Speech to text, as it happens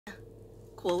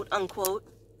quote unquote.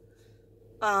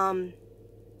 And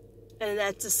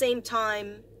at the same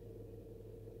time,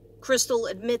 Crystal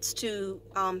admits to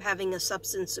having a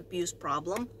substance abuse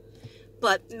problem,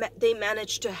 but they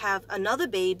managed to have another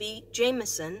baby,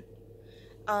 Jameson.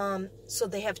 So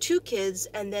they have 2 kids,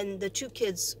 and then the 2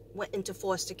 kids went into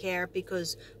foster care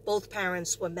because both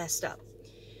parents were messed up.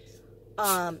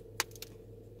 But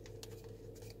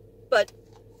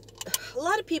a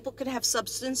lot of people could have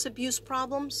substance abuse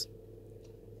problems,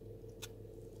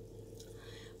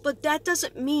 but that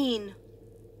doesn't mean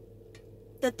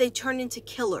that they turn into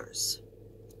killers,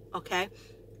 okay?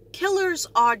 Killers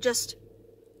are just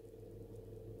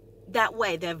that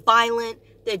way. They're violent.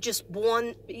 They're just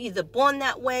either born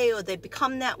that way or they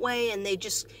become that way, and they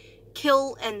just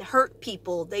kill and hurt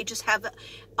people. They just have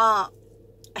a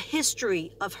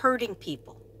history of hurting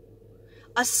people.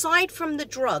 Aside from the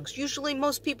drugs, usually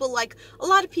most people, like a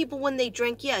lot of people when they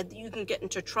drink, yeah, you can get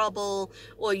into trouble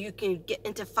or you can get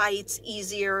into fights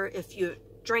easier if you're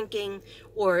drinking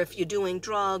or if you're doing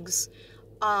drugs.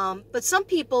 But some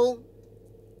people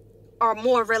are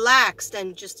more relaxed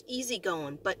and just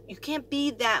easygoing, but you can't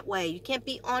be that way. You can't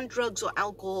be on drugs or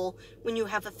alcohol when you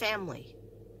have a family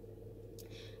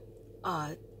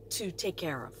to take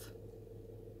care of.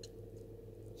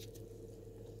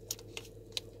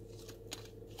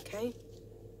 Okay?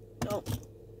 Oh.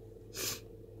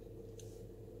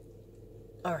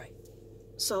 All right.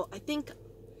 So I think,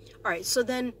 all right, so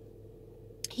then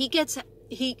he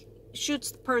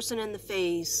shoots the person in the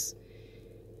face.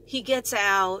 He gets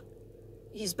out.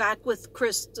 He's back with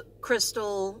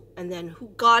Crystal, and then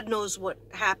God knows what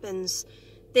happens.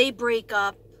 They break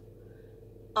up.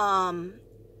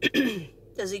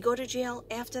 Does he go to jail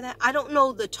after that? I don't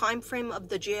know the time frame of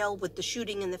the jail with the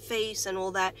shooting in the face and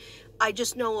all that. I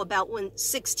just know about when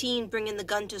 16, bringing the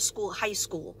gun to school, high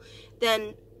school.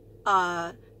 Then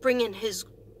bringing his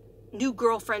new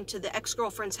girlfriend to the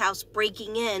ex-girlfriend's house,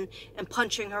 breaking in and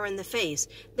punching her in the face.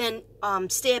 Then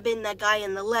stabbing that guy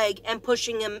in the leg and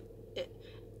pushing him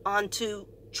onto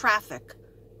traffic.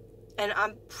 And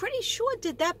I'm pretty sure,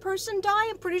 did that person die?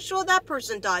 I'm pretty sure that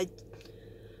person died.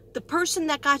 The person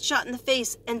that got shot in the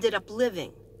face ended up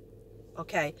living.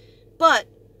 Okay. But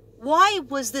why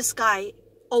was this guy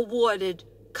awarded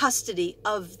custody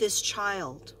of this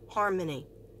child, Harmony?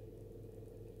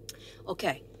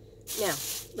 Okay. Now,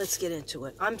 let's get into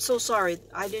it. I'm so sorry.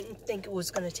 I didn't think it was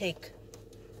going to take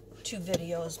 2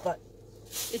 videos, but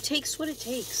it takes what it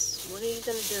takes. What are you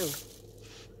going to do?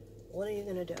 What are you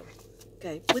going to do?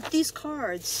 Okay. With these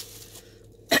cards,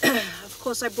 of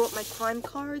course, I brought my crime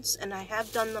cards, and I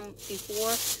have done them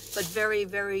before, but very,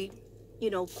 very,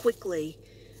 quickly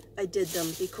I did them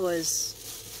because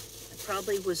I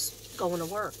probably was going to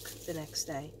work the next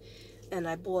day. And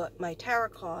I bought my tarot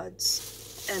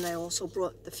cards, and I also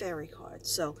brought the fairy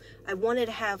cards. So I wanted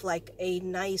to have like a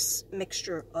nice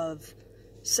mixture of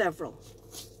several.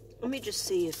 Let me just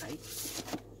see if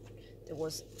there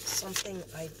was something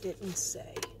I didn't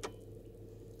say.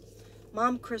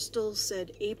 Mom Crystal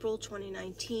said April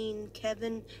 2019,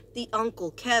 Kevin, the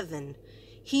uncle, Kevin,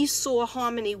 he saw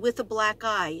Harmony with a black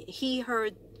eye. He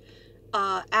heard,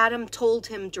 Adam told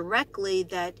him directly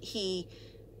that he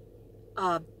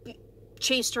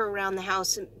chased her around the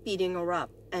house and beating her up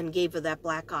and gave her that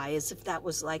black eye, as if that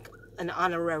was like an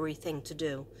honorary thing to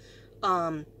do.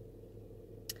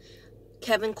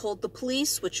 Kevin called the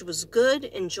police, which was good,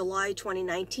 in July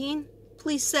 2019.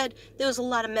 Police said there was a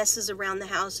lot of messes around the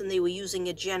house and they were using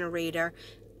a generator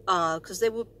because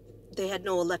they had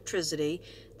no electricity.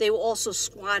 They were also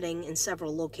squatting in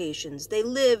several locations. They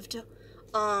lived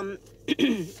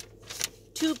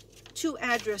two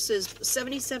addresses,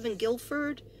 77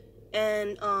 Guilford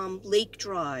and Lake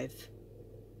Drive.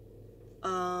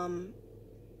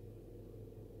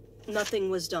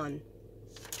 Nothing was done.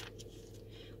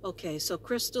 Okay, so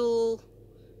Crystal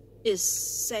is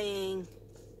saying,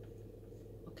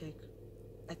 okay,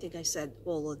 I think I said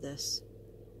all of this.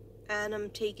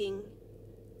 Adam taking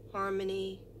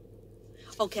Harmony.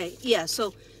 Okay, yeah,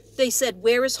 so they said,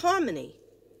 where is Harmony?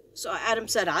 So Adam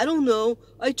said, I don't know.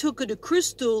 I took her to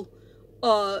Crystal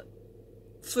for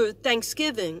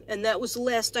Thanksgiving, and that was the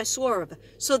last I saw of her.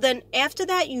 So then after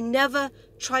that, you never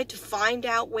tried to find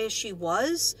out where she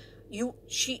was? You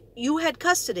had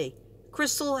custody.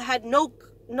 Crystal had no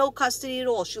custody at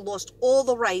all. She lost all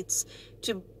the rights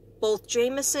to both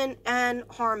Jameson and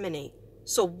Harmony.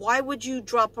 So why would you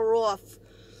drop her off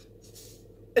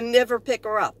and never pick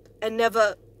her up and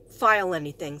never file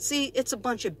anything? See, it's a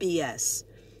bunch of BS.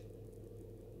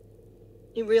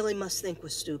 You really must think we're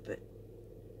stupid.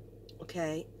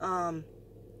 Okay. And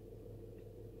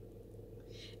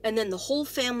then the whole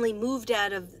family moved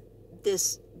out of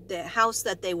the house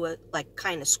that they were like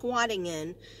kind of squatting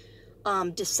in,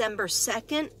 December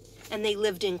 2nd, and they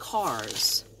lived in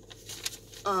cars.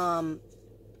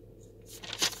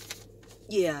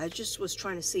 Yeah, I just was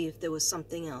trying to see if there was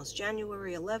something else.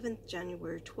 January 11th,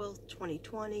 January 12th,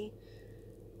 2020.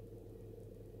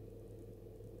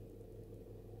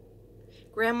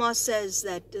 Grandma says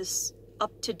that this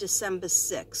up to December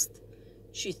 6th,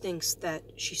 she thinks that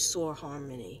she saw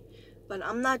Harmony. But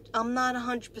I'm not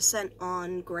 100%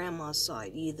 on Grandma's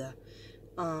side either.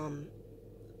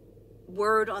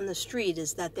 Word on the street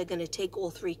is that they're going to take all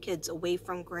 3 kids away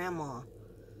from Grandma.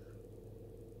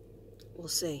 We'll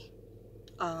see.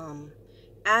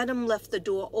 Adam left the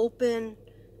door open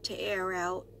to air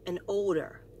out an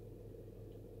odor.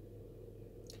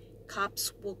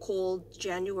 Cops were called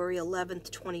January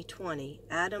 11th, 2020.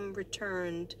 Adam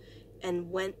returned and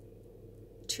went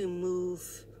to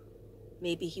move.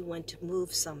 Maybe he went to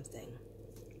move something.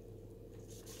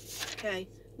 Okay,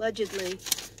 allegedly.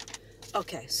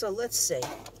 Okay, so let's see.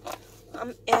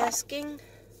 I'm going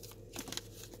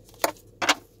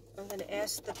to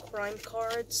ask the crime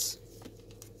cards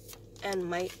and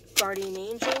my guardian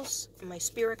angels and my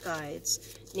spirit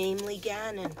guides, namely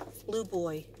Gannon, Blue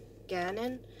Boy.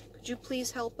 Gannon, could you please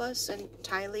help us? And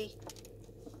Tylee,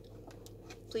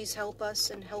 please help us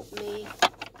and help me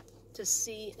to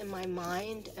see in my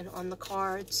mind and on the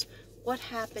cards what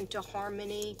happened to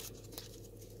Harmony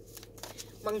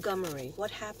Montgomery.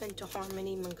 What happened to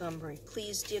Harmony Montgomery?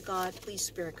 Please, dear God, please,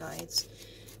 spirit guides,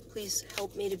 please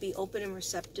help me to be open and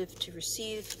receptive to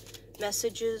receive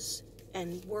messages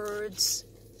and words,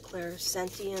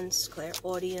 clairsentience,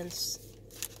 clairaudience,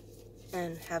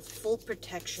 and have full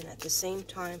protection at the same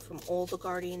time from all the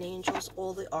guardian angels,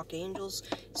 all the archangels,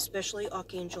 especially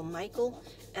Archangel Michael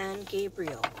and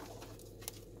Gabriel.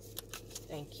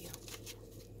 Thank you.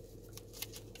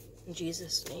 In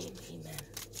Jesus' name, amen.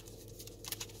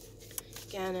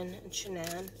 Gannon and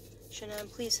Shanann.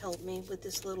 Shanann, please help me with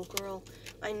this little girl.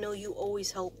 I know you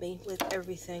always help me with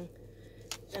everything.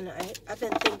 And I've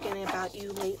been thinking about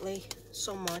you lately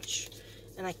so much.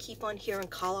 And I keep on hearing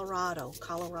Colorado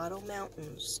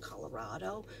mountains,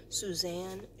 Colorado,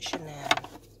 Suzanne, Shanann.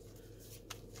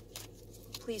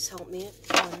 Please help me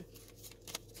on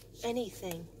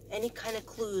anything, any kind of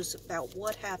clues about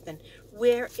what happened.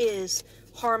 Where is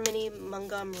Harmony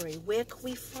Montgomery? Where can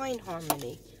we find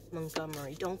Harmony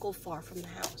Montgomery? Don't go far from the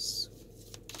house.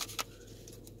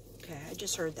 Okay, I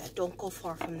just heard that. Don't go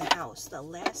far from the house. The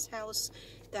last house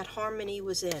that Harmony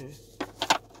was in,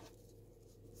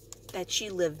 that she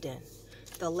lived in.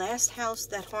 The last house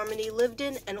that Harmony lived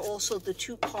in, and also the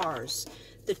 2 cars.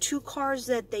 The 2 cars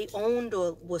that they owned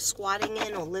or were squatting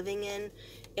in or living in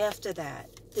after that.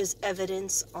 There's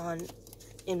evidence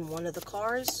in one of the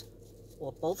cars,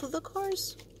 or both of the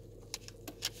cars.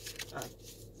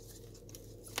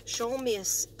 Show me a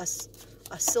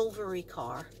silvery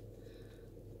car.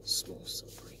 Small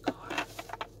silvery car.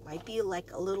 Might be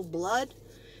like a little blood,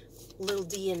 a little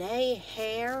DNA,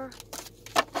 hair.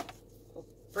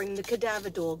 Bring the cadaver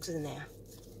dogs in there.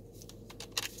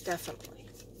 Definitely.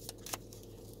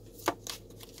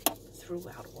 Threw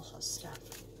out all her stuff.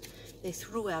 They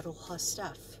threw out all her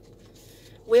stuff.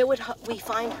 Where would we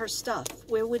find her stuff?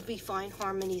 Where would we find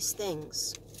Harmony's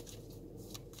things?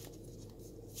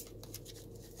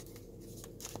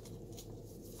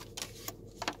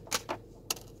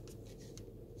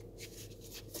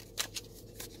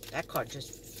 That card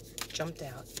just jumped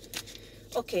out.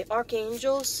 Okay,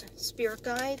 archangels, spirit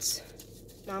guides,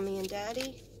 mommy and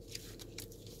daddy,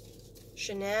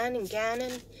 Shanann and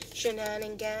Gannon, Shanann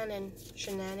and Gannon,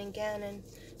 Shanann and Gannon.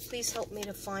 Please help me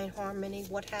to find Harmony.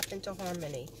 What happened to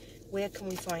Harmony? Where can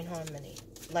we find Harmony?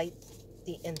 Light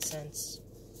the incense.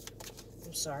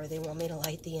 I'm sorry, they want me to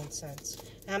light the incense.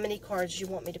 How many cards do you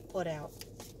want me to put out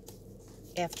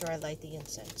after I light the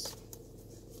incense?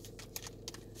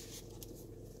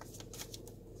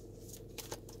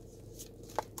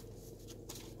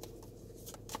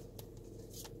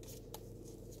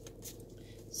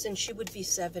 Since she would be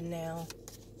 7 now,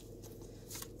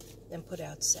 then put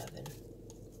out 7.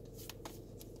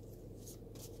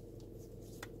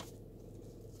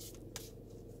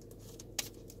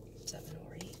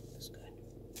 Or 8 is good.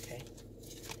 Okay.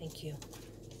 Thank you.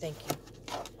 Thank you.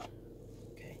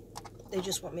 Okay. They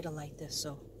just want me to light this,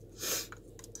 so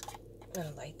I'm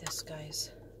gonna light this,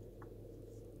 guys.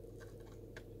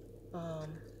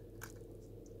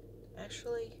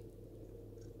 Actually,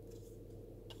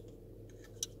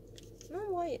 I don't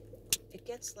know why it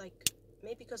gets like,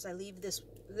 maybe because I leave this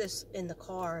in the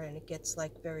car and it gets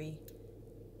like very,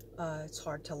 it's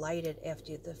hard to light it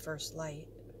after the first light.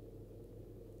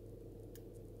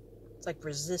 It's like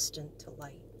resistant to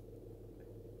light.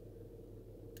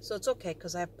 So it's okay,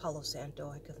 because I have Palo Santo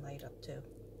I can light up too.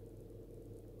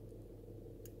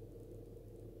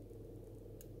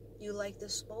 You like the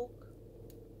smoke?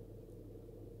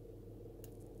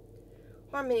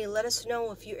 Harmony, let us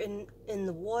know if you're in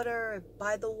the water,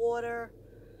 by the water,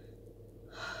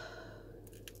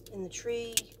 in the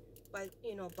tree, by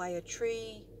a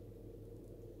tree,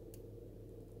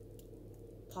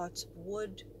 parts of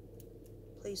wood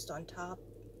placed on top.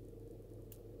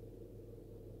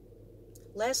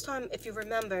 Last time, if you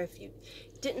remember, if you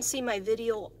didn't see my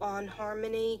video on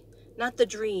harmony, not the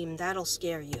dream, that'll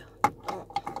scare you.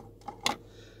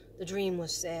 The dream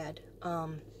was sad.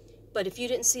 But if you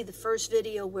didn't see the first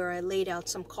video where I laid out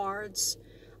some cards,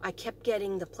 I kept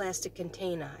getting the plastic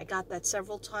container. I got that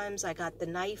several times. I got the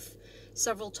knife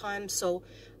several times. So,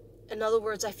 in other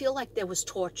words, I feel like there was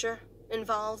torture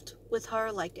involved with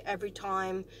her, like every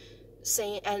time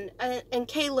saying, and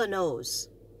Kayla knows,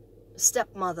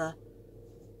 stepmother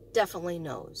definitely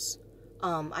knows.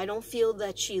 I don't feel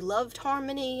that she loved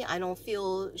Harmony. I don't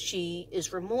feel she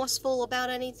is remorseful about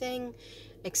anything,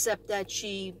 except that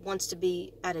she wants to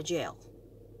be out of jail.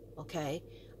 Okay?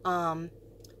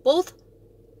 Both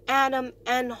Adam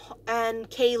and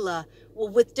Kayla were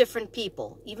with different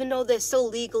people. Even though they're still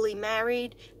legally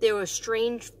married, they were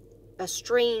estranged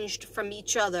from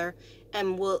each other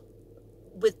and were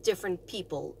with different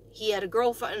people. He had a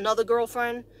girlfriend, another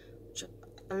girlfriend.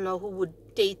 I don't know who would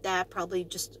date that. Probably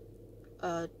just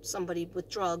somebody with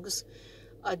drugs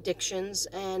addictions.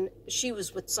 And she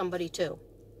was with somebody too.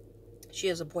 She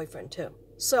has a boyfriend too.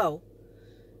 So,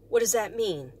 what does that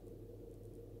mean?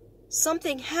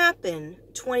 Something happened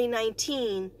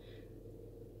 2019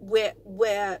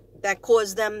 where that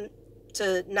caused them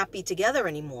to not be together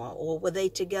anymore, or were they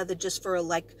together just for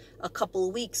like a couple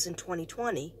of weeks in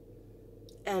 2020?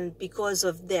 And because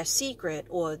of their secret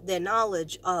or their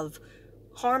knowledge of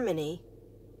Harmony,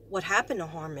 what happened to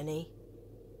Harmony,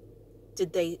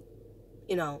 did they,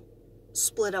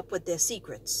 split up with their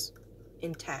secrets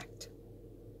intact?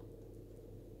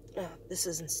 This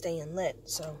isn't staying lit,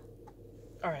 so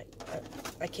all right,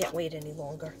 I can't wait any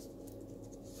longer.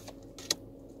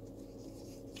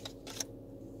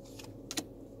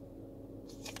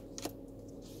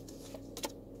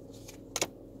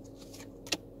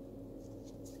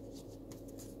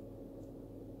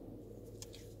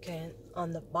 Okay,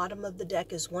 on the bottom of the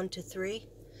deck is 1 to 3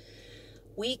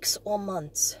 weeks or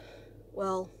months.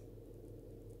 Well,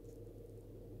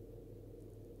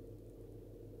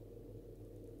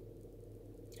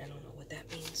 I don't know what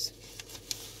that means.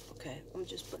 Okay, I'm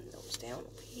just putting those down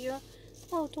over here.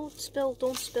 Oh, don't spill,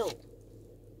 don't spill.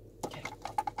 Okay.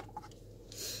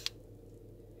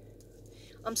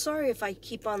 I'm sorry if I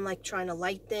keep on like trying to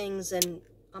light things, and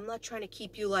I'm not trying to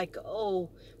keep you like, oh,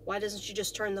 why doesn't she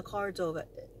just turn the cards over?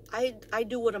 I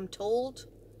do what I'm told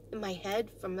in my head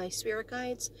from my spirit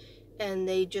guides, and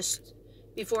they just,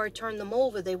 before I turn them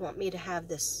over, they want me to have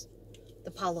this,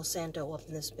 the Palo Santo up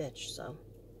in this bitch, so.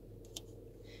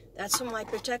 That's for my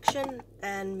protection,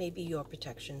 and maybe your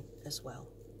protection as well.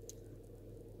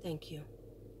 Thank you.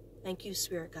 Thank you,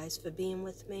 spirit guides, for being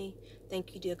with me.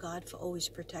 Thank you, dear God, for always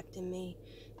protecting me.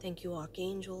 Thank you,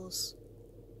 archangels.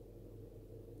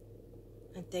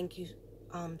 And thank you,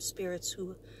 spirits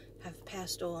who have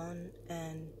passed on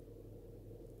and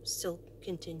still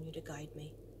continue to guide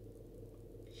me.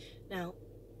 Now,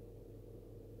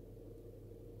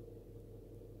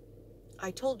 I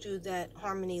told you that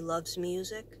Harmony loves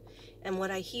music, and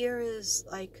what I hear is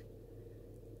like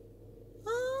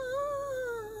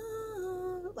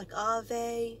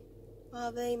Ave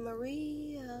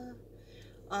Maria.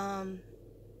 And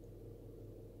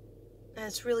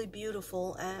it's really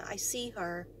beautiful. And I see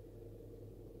her,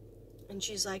 and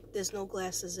she's like, there's no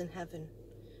glasses in heaven.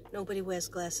 Nobody wears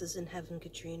glasses in heaven,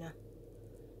 Katrina.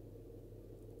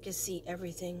 You can see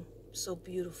everything so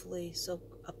beautifully, so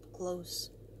up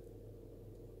close.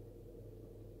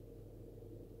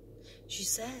 She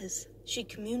says she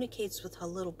communicates with her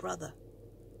little brother.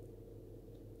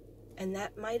 And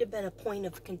that might have been a point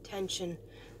of contention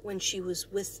when she was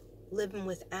living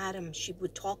with Adam. She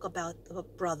would talk about her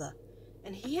brother.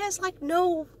 And he has like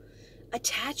no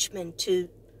attachment to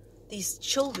these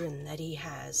children that he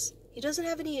has. He doesn't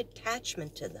have any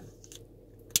attachment to them.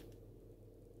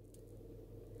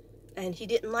 And he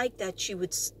didn't like that she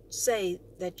would say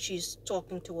that she's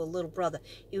talking to a little brother.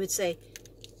 He would say,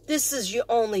 this is your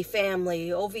only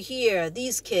family. Over here,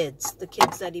 these kids, the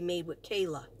kids that he made with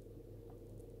Kayla.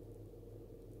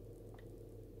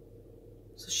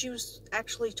 So she was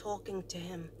actually talking to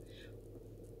him.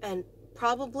 And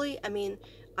probably, I mean,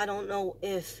 I don't know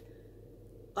if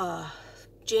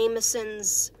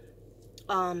Jameson's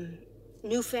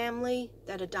new family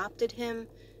that adopted him,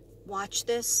 watch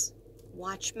this,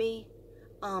 watch me.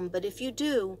 But if you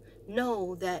do,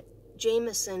 know that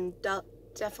Jameson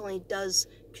definitely does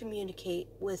communicate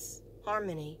with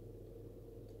Harmony.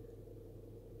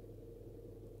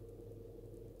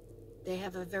 They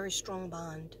have a very strong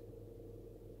bond.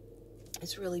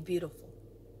 It's really beautiful.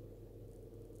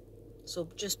 So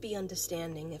just be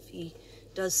understanding if he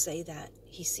does say that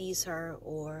he sees her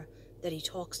or that he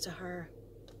talks to her.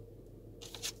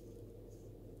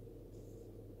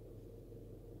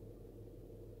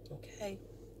 Okay.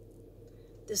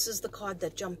 This is the card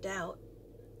that jumped out.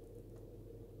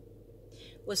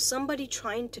 Was somebody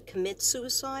trying to commit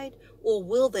suicide, or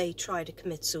will they try to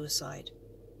commit suicide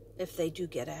if they do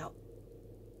get out?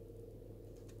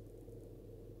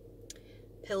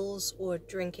 Pills or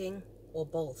drinking, or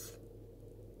both.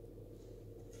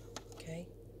 Okay.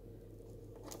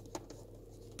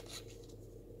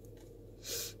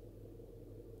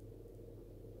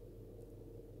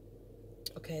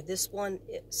 Okay, this one,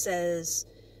 it says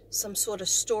some sort of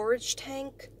storage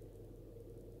tank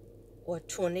or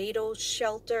tornado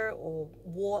shelter or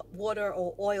water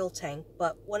or oil tank.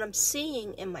 But what I'm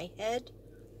seeing in my head,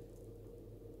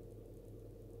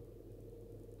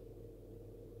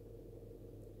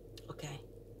 okay,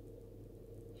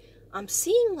 I'm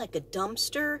seeing like a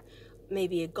dumpster,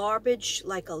 maybe a garbage,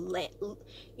 like a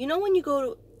you know when you go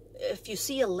to, if you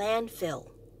see a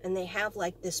landfill and they have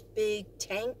like this big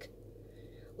tank,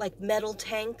 like metal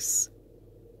tanks,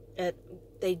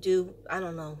 they do, I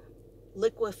don't know,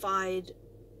 liquefied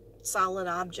solid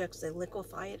objects, they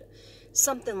liquefy it,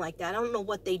 something like that. I don't know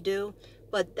what they do,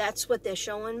 but that's what they're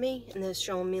showing me, and they're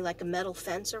showing me like a metal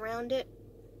fence around it.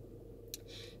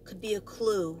 Could be a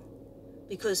clue,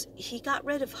 because he got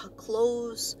rid of her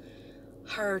clothes,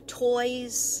 her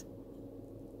toys,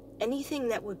 anything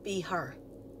that would be her.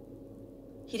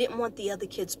 He didn't want the other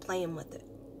kids playing with it.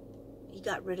 He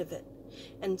got rid of it.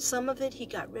 And some of it, he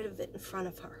got rid of it in front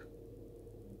of her.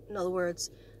 In other words,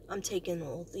 I'm taking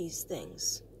all these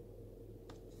things.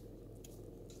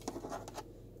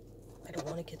 I don't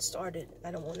want to get started.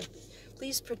 I don't want to...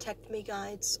 Please protect me,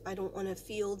 guides. I don't want to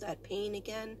feel that pain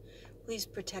again. Please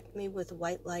protect me with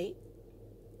white light.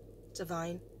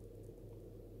 Divine.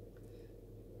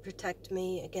 Protect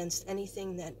me against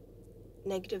anything that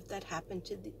negative that happened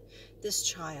to this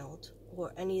child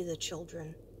or any of the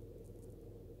children.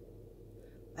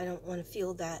 I don't want to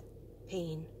feel that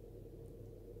pain.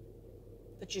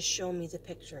 But just show me the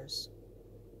pictures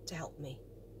to help me.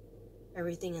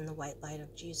 Everything in the white light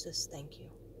of Jesus. Thank you.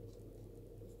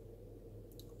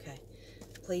 Okay.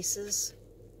 Places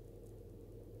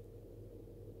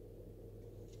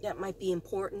that might be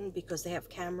important because they have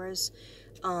cameras.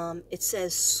 It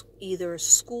says either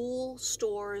school,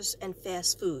 stores, and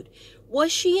fast food.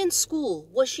 Was she in school?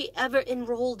 Was she ever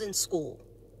enrolled in school?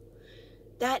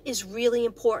 That is really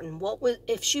important. What was,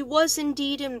 if she was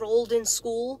indeed enrolled in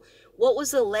school, what was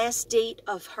the last date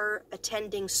of her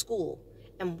attending school?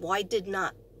 And why didn't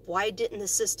the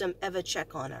system ever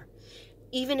check on her?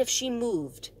 Even if she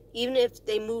moved, even if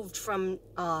they moved from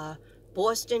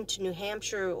Boston to New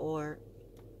Hampshire or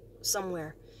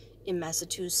somewhere in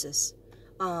Massachusetts.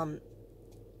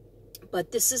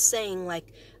 But this is saying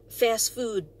like fast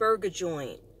food, burger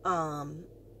joint,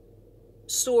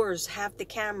 stores have the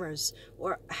cameras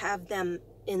or have them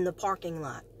in the parking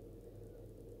lot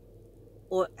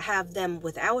or have them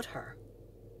without her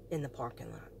in the parking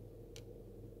lot.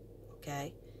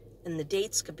 Okay? And the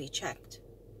dates could be checked.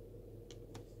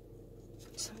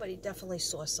 Somebody definitely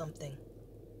saw something.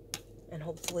 And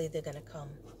hopefully they're going to come.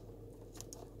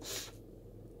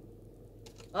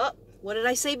 Oh, what did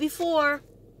I say before?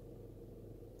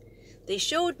 They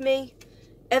showed me.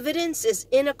 Evidence is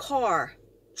in a car,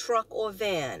 truck, or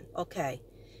van. Okay.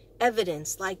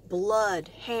 Evidence like blood,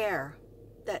 hair,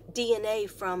 that DNA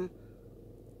from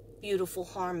beautiful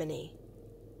Harmony.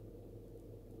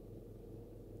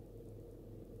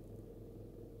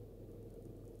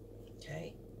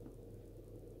 Okay.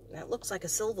 That looks like a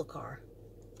silver car.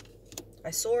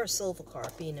 I saw a silver car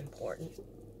being important.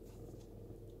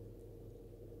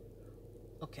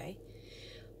 Okay.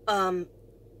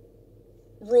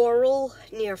 Rural,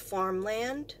 near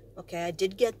farmland. Okay, I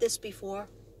did get this before.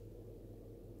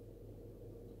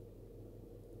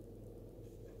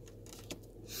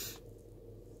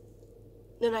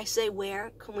 Then I say,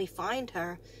 where can we find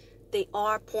her? They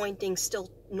are pointing still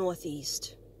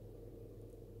northeast.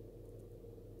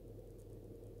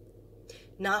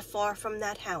 Not far from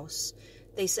that house.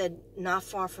 They said not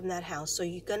far from that house. So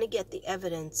you're going to get the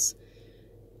evidence.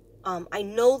 I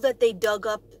know that they dug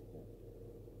up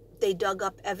they dug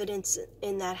up evidence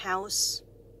in that house.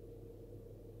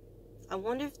 I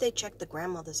wonder if they checked the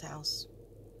grandmother's house.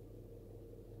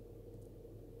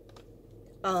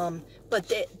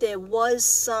 But there was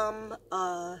some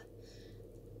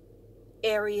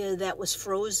area that was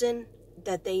frozen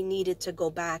that they needed to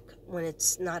go back when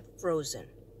it's not frozen.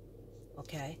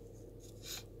 Okay?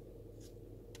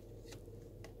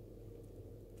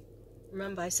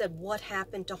 Remember, I said, what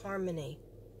happened to Harmony?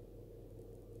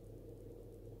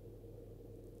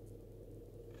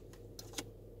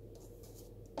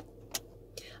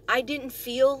 I didn't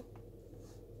feel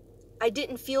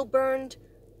burned,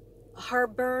 her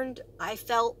burned. I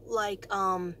felt like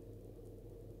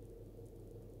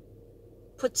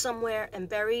put somewhere and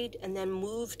buried and then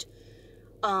moved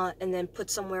and then put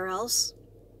somewhere else.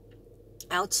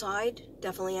 Outside,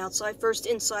 definitely outside. First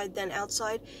inside, then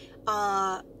outside.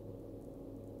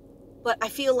 But I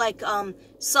feel like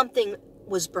something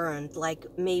was burned, like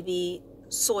maybe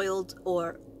soiled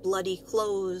or bloody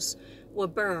clothes were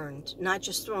burned, not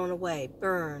just thrown away,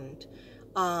 burned.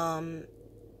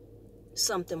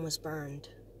 Something was burned.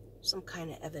 Some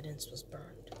kind of evidence was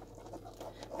burned.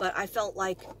 But I felt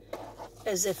like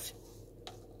as if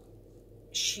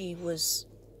she was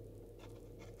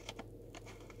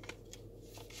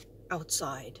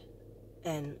outside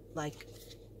and like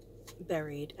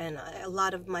buried. And a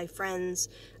lot of my friends,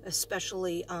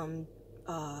 especially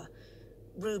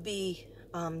Ruby,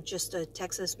 just a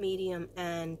Texas medium,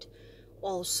 and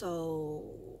also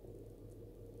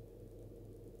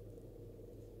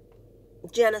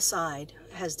Genocide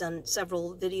has done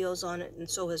several videos on it, and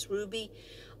so has Ruby.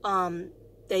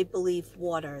 They believe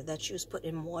water, that she was put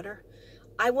in water.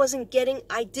 I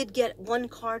did get one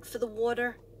card for the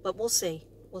water, but we'll see.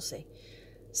 We'll see.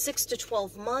 6 to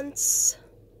 12 months.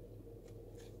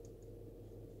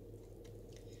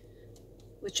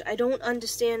 Which I don't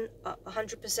understand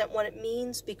 100% what it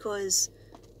means, because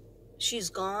she's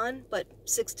gone, but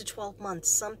 6 to 12 months.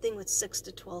 Something with 6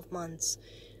 to 12 months.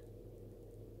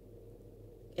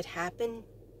 It happened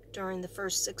during the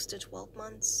first 6 to 12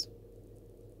 months.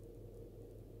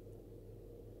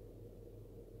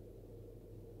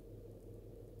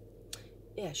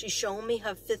 Yeah, she's showing me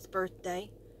her 5th birthday.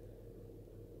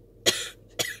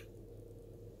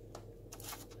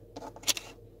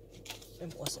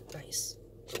 It wasn't nice.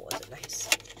 It wasn't nice.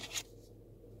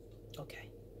 Okay.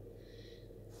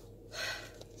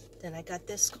 Then I got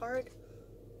this card.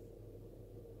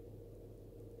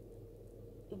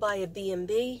 Buy a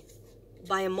B&B.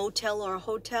 Buy a motel or a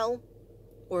hotel.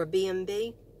 Or a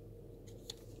B&B.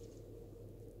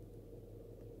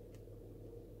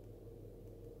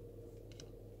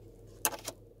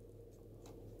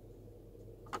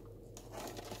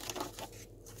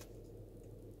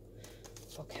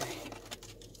 Okay.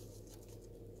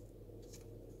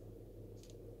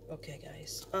 Okay,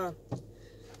 guys. I'm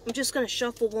just gonna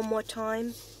shuffle one more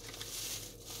time.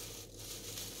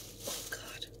 Oh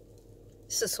God,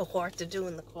 this is so hard to do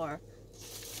in the car.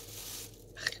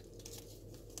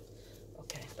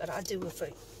 Okay, but I do it for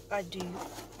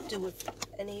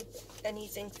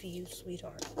anything for you,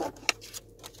 sweetheart.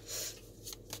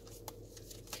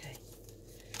 Okay.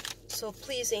 So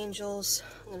please, angels,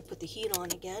 I'm gonna put the heat on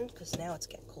again because now it's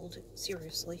getting cold.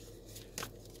 Seriously.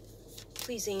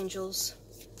 Please, angels,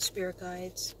 spirit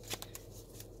guides,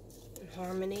 and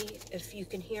Harmony, if you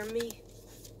can hear me,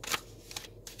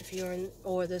 if you're in,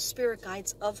 or the spirit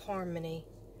guides of Harmony,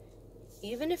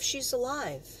 even if she's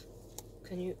alive,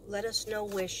 can you let us know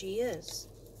where she is?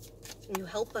 Can you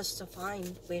help us to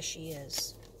find where she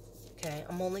is? Okay,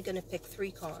 I'm only going to pick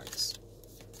 3 cards.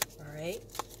 All right?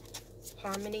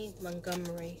 Harmony,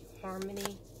 Montgomery.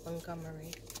 Harmony,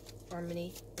 Montgomery.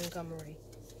 Harmony, Montgomery.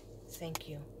 Thank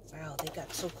you. Wow, they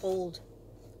got so cold.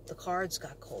 The cards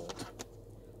got cold.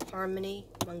 Harmony,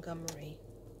 Montgomery.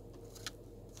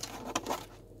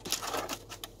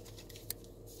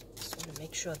 Just want to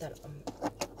make sure that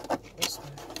this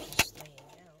one is just laying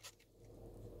out.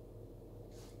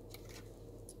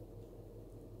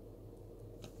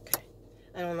 Okay.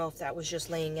 I don't know if that was just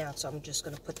laying out, so I'm just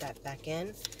going to put that back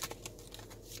in.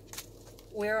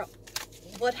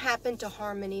 What happened to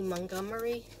Harmony,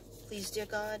 Montgomery? Please, dear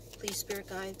God, please, spirit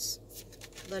guides,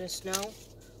 let us know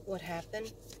what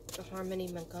happened to Harmony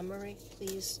Montgomery.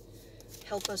 Please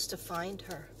help us to find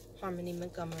her. Harmony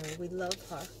Montgomery, we love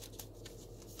her.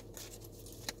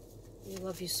 We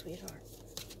love you, sweetheart.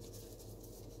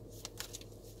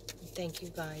 And thank you,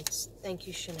 guides. Thank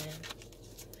you, Shanann.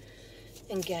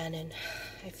 And Gannon,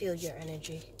 I feel your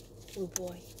energy. Blue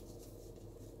boy,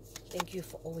 thank you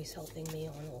for always helping me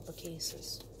on all the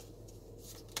cases.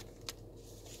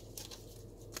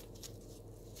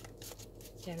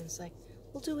 Gannon's like,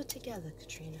 We'll do it together,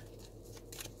 Katrina.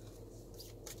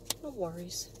 No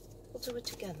worries. We'll do it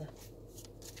together.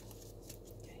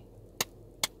 Okay.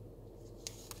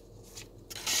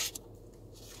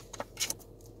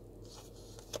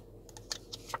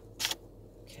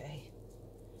 Okay.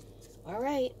 All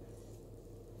right.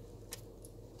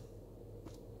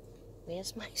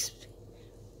 Where's my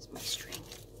string?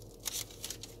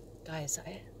 Guys,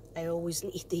 I always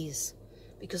need these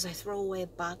because I throw away a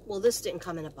box. Well, this didn't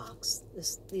come in a box.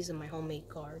 These are my homemade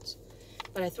cards.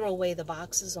 But I throw away the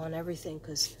boxes on everything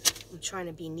because I'm trying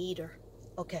to be neater.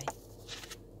 Okay.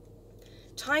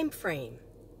 Time frame.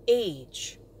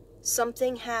 Age.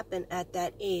 Something happened at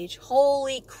that age.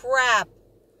 Holy crap.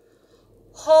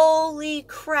 Holy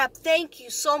crap. Thank you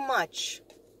so much.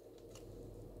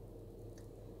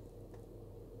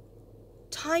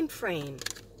 Time frame.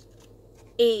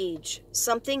 Age.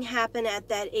 Something happened at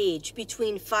that age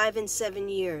between 5 and 7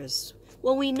 years.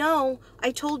 Well, we know.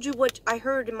 I told you what I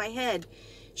heard in my head.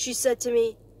 She said to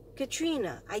me,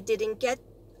 Katrina, I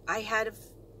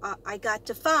got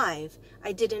to 5.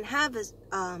 I didn't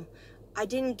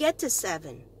get to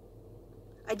 7.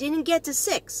 I didn't get to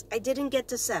 6. I didn't get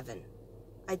to 7.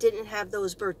 I didn't have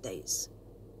those birthdays.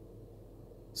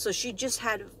 So she just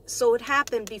had, so it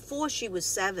happened before she was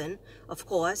 7, of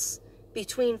course.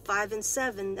 Between 5 and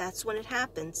 7, that's when it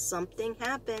happened. Something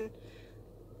happened.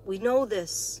 We know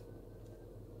this.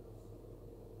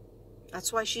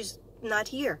 That's why she's not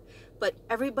here. But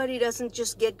everybody doesn't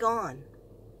just get gone.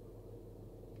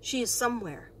 She is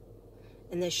somewhere.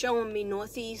 And they're showing me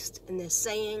northeast, and they're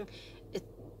saying it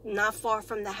not far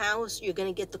from the house. You're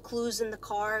going to get the clues in the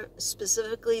car,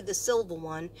 specifically the silver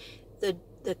one.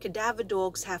 The cadaver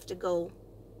dogs have to go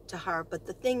to her. But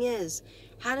the thing is,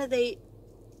 how do they,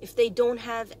 if they don't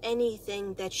have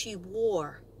anything that she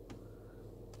wore?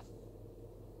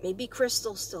 Maybe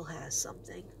Crystal still has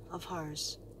something of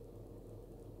hers.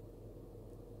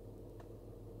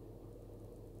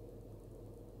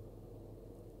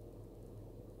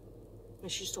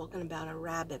 And she's talking about a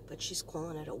rabbit, but she's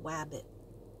calling it a wabbit.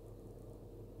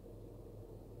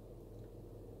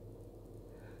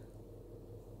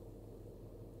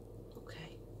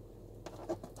 Okay.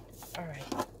 All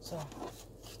right. So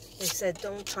they said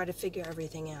don't try to figure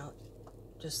everything out.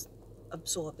 Just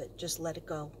absorb it. Just let it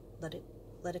go. Let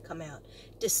it come out.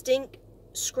 Distinct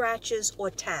scratches or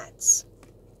tats.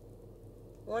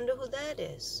 Wonder who that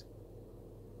is.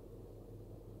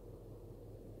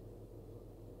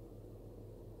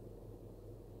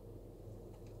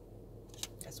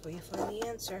 That's where you find the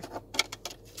answer.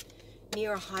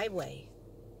 Near a highway.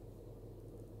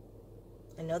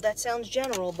 I know that sounds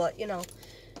general, but you know,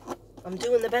 I'm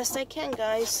doing the best I can,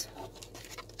 guys.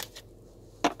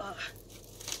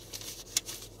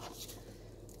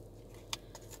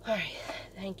 Alright,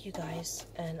 thank you guys.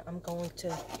 And I'm going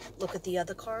to look at the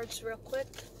other cards real quick.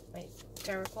 My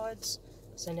tarot cards.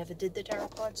 Because I never did the tarot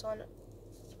cards on it.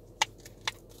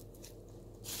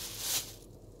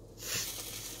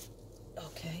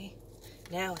 Okay.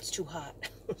 Now it's too hot.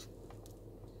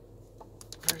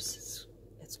 First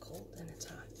it's cold and it's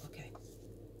hot. Okay.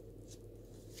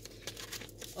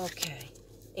 Okay.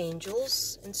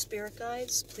 Angels and spirit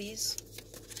guides, please.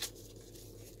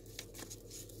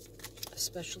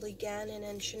 Especially Gannon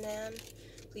and Shanann.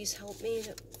 Please help me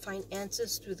to find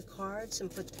answers through the cards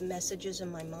and put the messages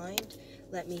in my mind.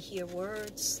 Let me hear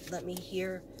words. Let me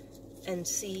hear and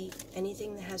see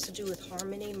anything that has to do with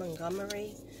Harmony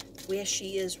Montgomery. Where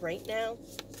she is right now.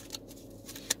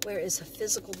 Where is her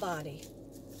physical body?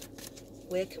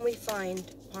 Where can we find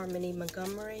Harmony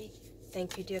Montgomery?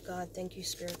 Thank you, dear God. Thank you,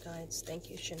 spirit guides. Thank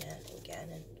you, Shanann and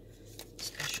Gannon,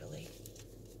 especially.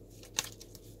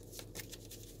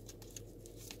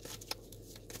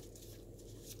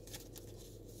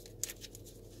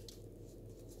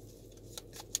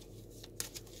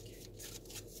 Okay.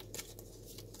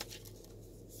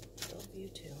 Love you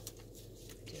too.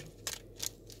 I do.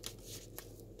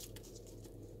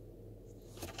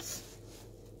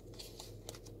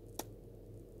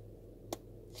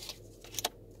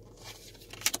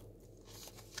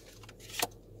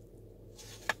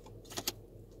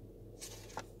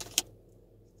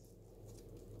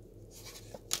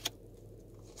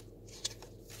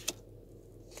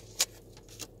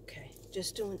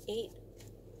 Just doing 8.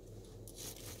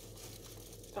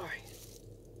 All right.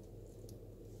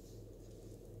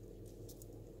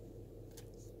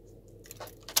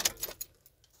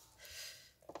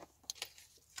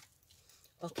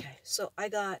 Okay, so I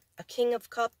got a King of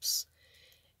Cups,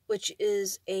 which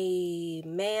is a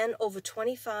man over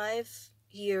 25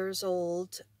 years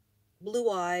old, blue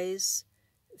eyes,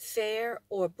 fair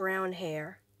or brown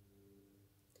hair.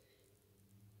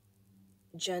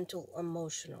 gentle,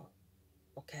 emotional.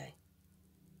 Okay.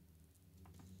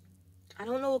 I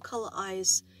don't know what color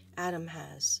eyes Adam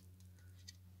has.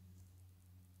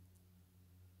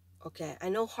 Okay, I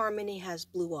know Harmony has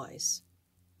blue eyes.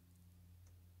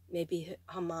 Maybe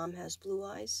her mom has blue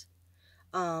eyes.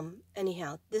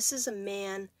 Anyhow, this is a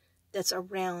man that's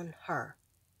around her.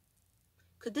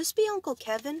 Could this be Uncle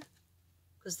Kevin?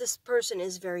 Because this person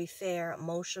is very fair,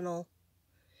 emotional.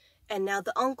 And now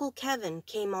the Uncle Kevin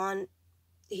came on,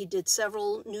 he did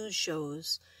several news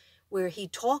shows where he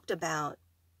talked about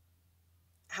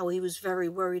how he was very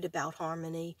worried about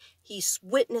Harmony. He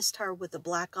witnessed her with a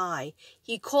black eye.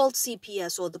 He called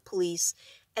CPS or the police,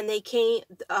 and they came,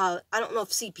 I don't know if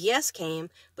CPS came,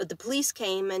 but the police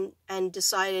came and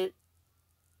decided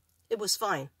it was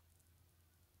fine.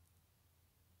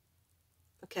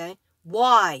 Okay?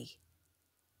 Why?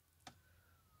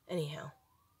 Anyhow,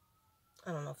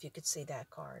 I don't know if you could see that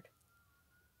card.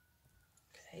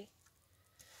 Okay.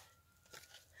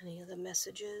 Any other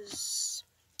messages?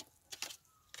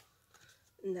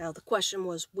 Now, the question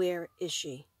was, where is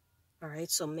she? All right,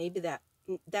 so maybe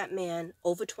that man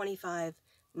over 25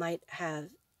 might have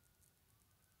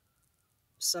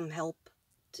some help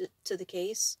to the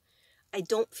case. I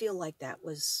don't feel like that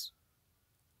was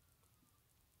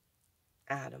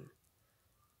Adam,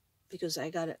 because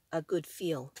I got a good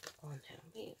feel on him.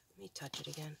 Let me touch it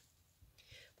again.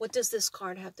 What does this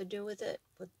card have to do with it?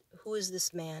 Who is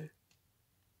this man?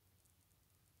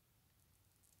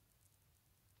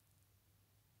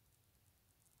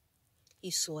 He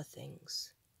saw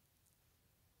things.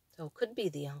 So it could be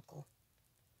the uncle.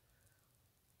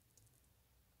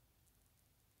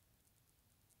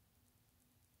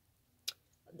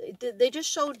 They just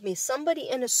showed me somebody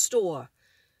in a store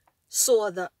saw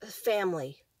the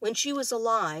family when she was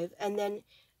alive, and then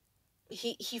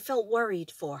he felt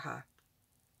worried for her.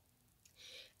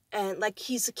 And like,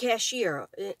 he's a cashier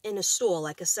in a store,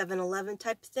 like a 7-Eleven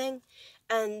type thing,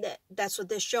 and that's what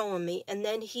they're showing me. And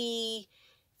then he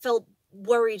felt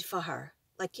worried for her,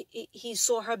 like he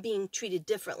saw her being treated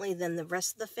differently than the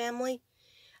rest of the family.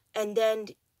 And then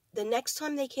the next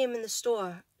time they came in the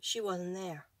store, she wasn't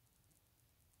there,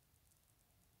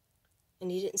 and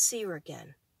he didn't see her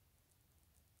again.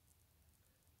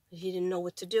 He didn't know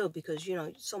what to do, because, you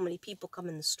know, so many people come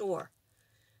in the store.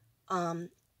 I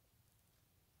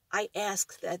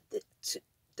ask that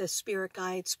the spirit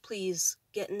guides please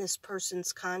get in this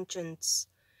person's conscience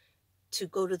to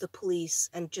go to the police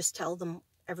and just tell them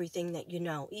everything that you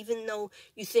know. Even though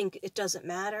you think it doesn't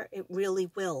matter, it really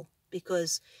will.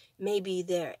 Because maybe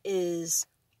there is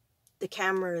the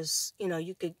cameras, you know,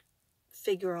 you could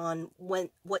figure on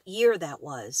what year that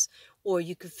was. Or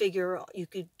you could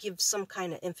give some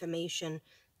kind of information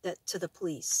to the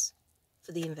police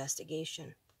for the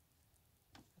investigation.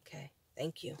 Okay,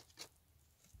 thank you.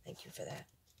 Thank you for that.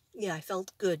 Yeah, I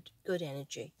felt good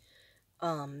energy.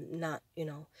 Not, you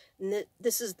know,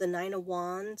 this is the Nine of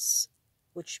Wands,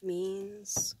 which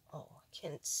means, oh, I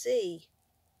can't see.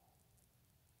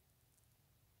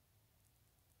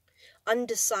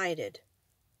 Undecided.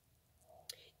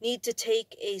 Need to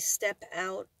take a step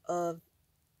out of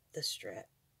the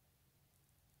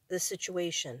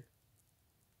situation.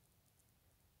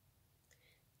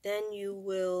 Then you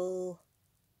will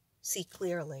see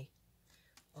clearly.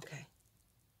 Okay.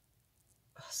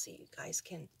 Oh, see, you guys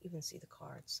can't even see the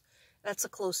cards. That's the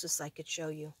closest I could show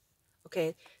you.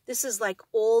 Okay, this is like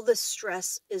all the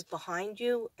stress is behind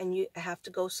you and you have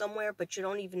to go somewhere, but you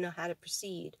don't even know how to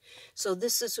proceed. So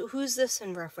this is, who's this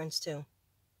in reference to?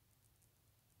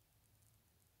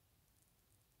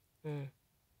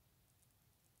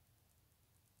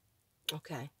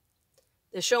 Okay.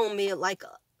 They're showing me like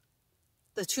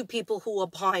the two people who are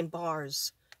behind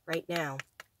bars right now.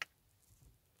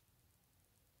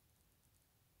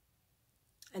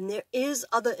 And there is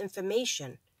other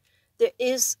information. There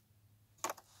is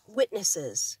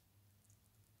witnesses.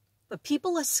 But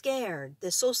people are scared.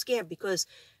 They're so scared because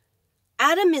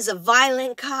Adam is a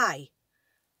violent guy.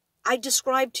 I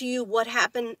described to you what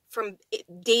happened from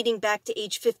dating back to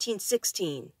age 15,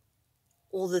 16.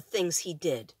 All the things he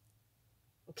did.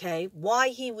 Okay? Why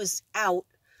he was out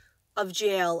of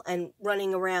jail and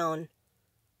running around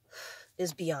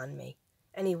is beyond me.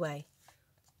 Anyway.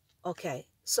 Okay.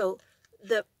 So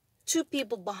the two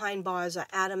people behind bars are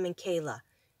Adam and Kayla.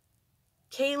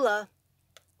 Kayla,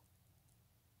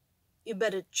 you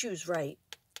better choose right.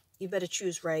 You better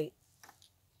choose right.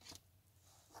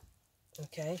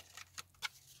 Okay?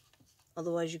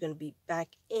 Otherwise, you're going to be back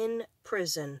in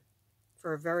prison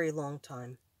for a very long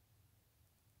time.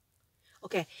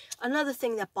 Okay, another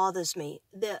thing that bothers me,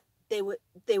 they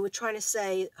were trying to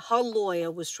say, her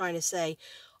lawyer was trying to say,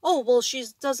 oh, well, she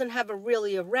doesn't have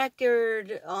really a record.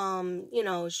 You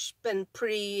know, she's been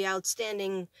pretty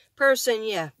outstanding person.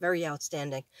 Yeah, very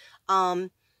outstanding.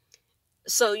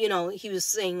 So, you know, he was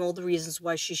saying all the reasons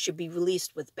why she should be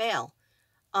released with bail.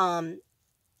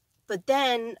 But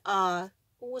then, what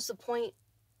was the point?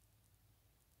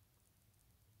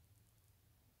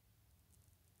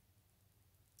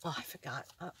 Oh, I forgot.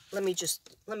 Let me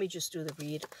just do the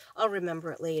read. I'll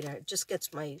remember it later. It just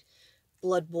gets my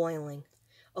blood boiling.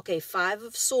 Okay, 5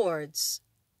 of Swords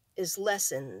is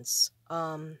lessons.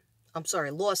 I'm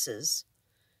sorry, losses.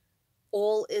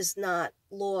 All is not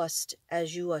lost,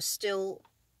 as you are still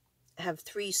have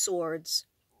 3 swords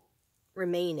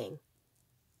remaining,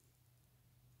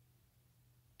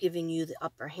 giving you the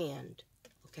upper hand.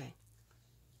 Okay.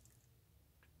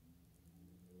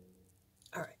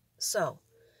 All right. So,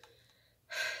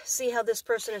 see how this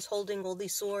person is holding all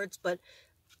these swords, but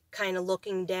kind of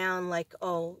looking down like,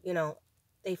 oh, you know,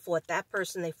 they fought that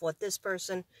person, they fought this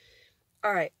person.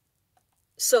 All right.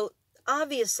 So,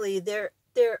 obviously, there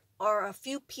are a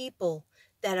few people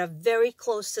that are very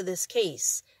close to this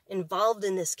case, involved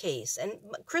in this case. And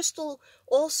Crystal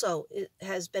also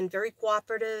has been very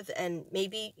cooperative, and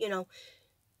maybe, you know,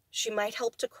 she might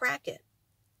help to crack it.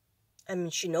 I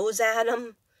mean, she knows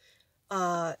Adam.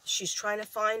 She's trying to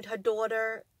find her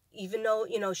daughter, even though,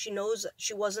 you know, she knows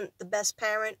she wasn't the best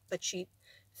parent, but she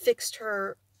fixed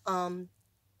her,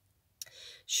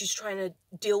 she's trying to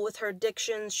deal with her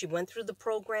addictions. She went through the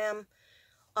program.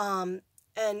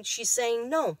 And she's saying,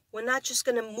 no, we're not just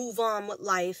going to move on with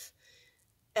life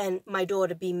and my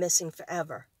daughter be missing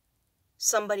forever.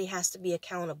 Somebody has to be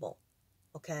accountable,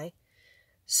 okay?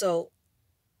 So,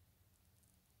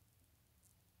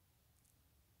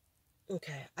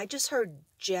 okay, I just heard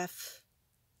Jeff,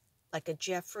 like a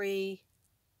Jeffrey.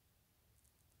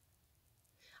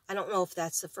 I don't know if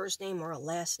that's the first name or a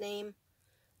last name.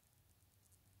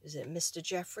 Is it Mr.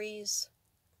 Jeffries?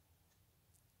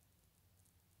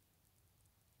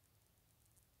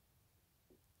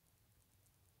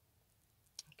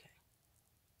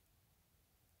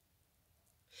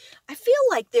 I feel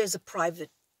like there's a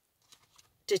private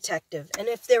detective, and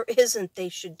if there isn't, they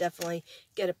should definitely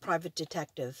get a private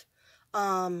detective.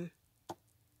 Yeah,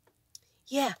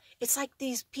 it's like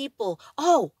these people.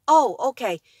 Oh,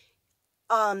 okay.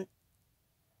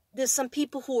 There's some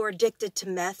people who are addicted to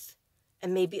meth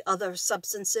and maybe other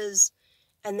substances,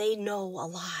 and they know a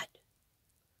lot.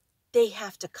 They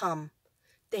have to come.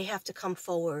 They have to come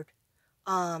forward.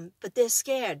 But they're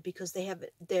scared because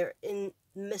they're in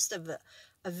the midst of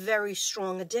a very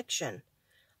strong addiction.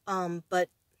 But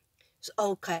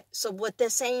okay, so what they're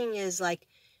saying is, like,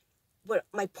 what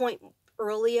my point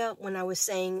earlier when I was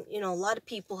saying, you know, a lot of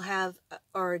people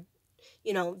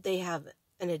you know, they have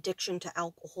an addiction to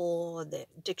alcohol or the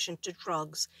addiction to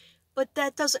drugs, but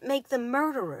that doesn't make them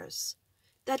murderers.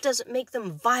 That doesn't make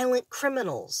them violent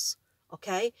criminals.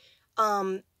 Okay,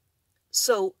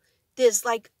 so there's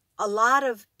like a lot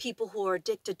of people who are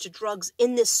addicted to drugs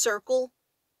in this circle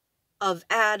of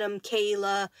Adam,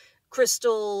 Kayla,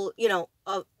 Crystal, you know,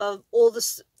 of all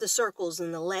the circles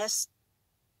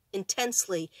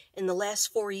intensely in the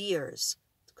last 4 years,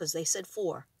 because they said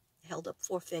 4, held up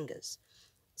 4 fingers.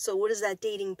 So what is that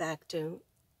dating back to?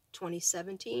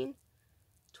 2017,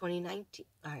 2019,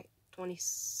 all right,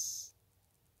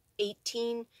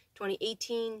 2018,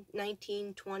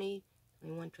 19, 20,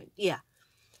 21, 20, yeah.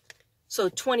 So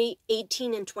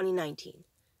 2018 and 2019,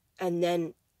 and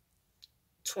then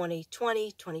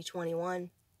 2020, 2021,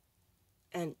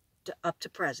 and up to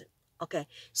present. Okay,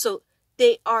 so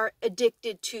they are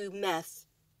addicted to meth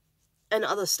and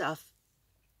other stuff,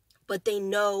 but they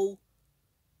know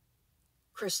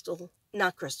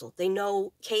they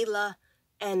know Kayla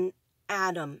and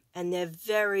Adam, and they're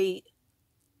very,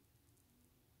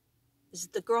 is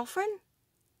it the girlfriend?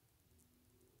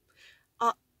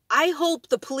 I hope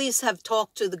the police have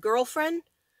talked to the girlfriend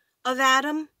of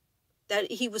Adam that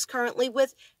he was currently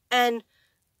with, and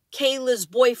Kayla's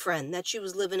boyfriend that she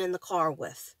was living in the car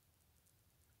with.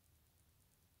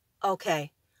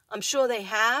 Okay, I'm sure they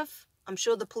have. I'm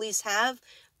sure the police have.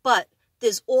 But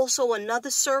there's also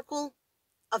another circle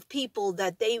of people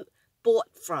that they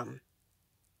bought from.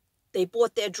 They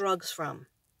bought their drugs from.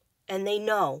 And they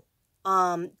know.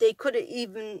 They could have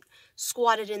even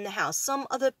squatted in the house. Some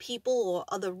other people or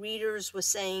other readers were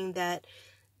saying that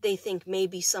they think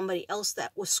maybe somebody else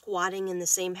that was squatting in the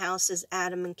same house as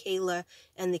Adam and Kayla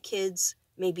and the kids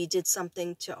maybe did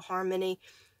something to Harmony.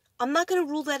 I'm not going to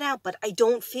rule that out, but I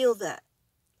don't feel that.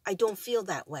 I don't feel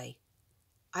that way.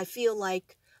 I feel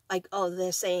like, oh,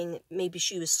 they're saying maybe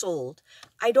she was sold.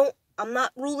 I'm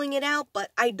not ruling it out, but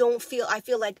I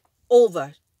feel like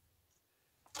over.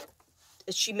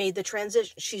 she made the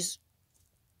transition.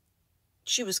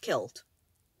 She was killed.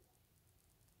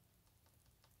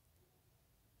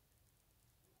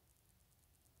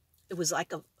 It was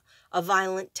like a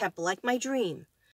violent temple, like my dream.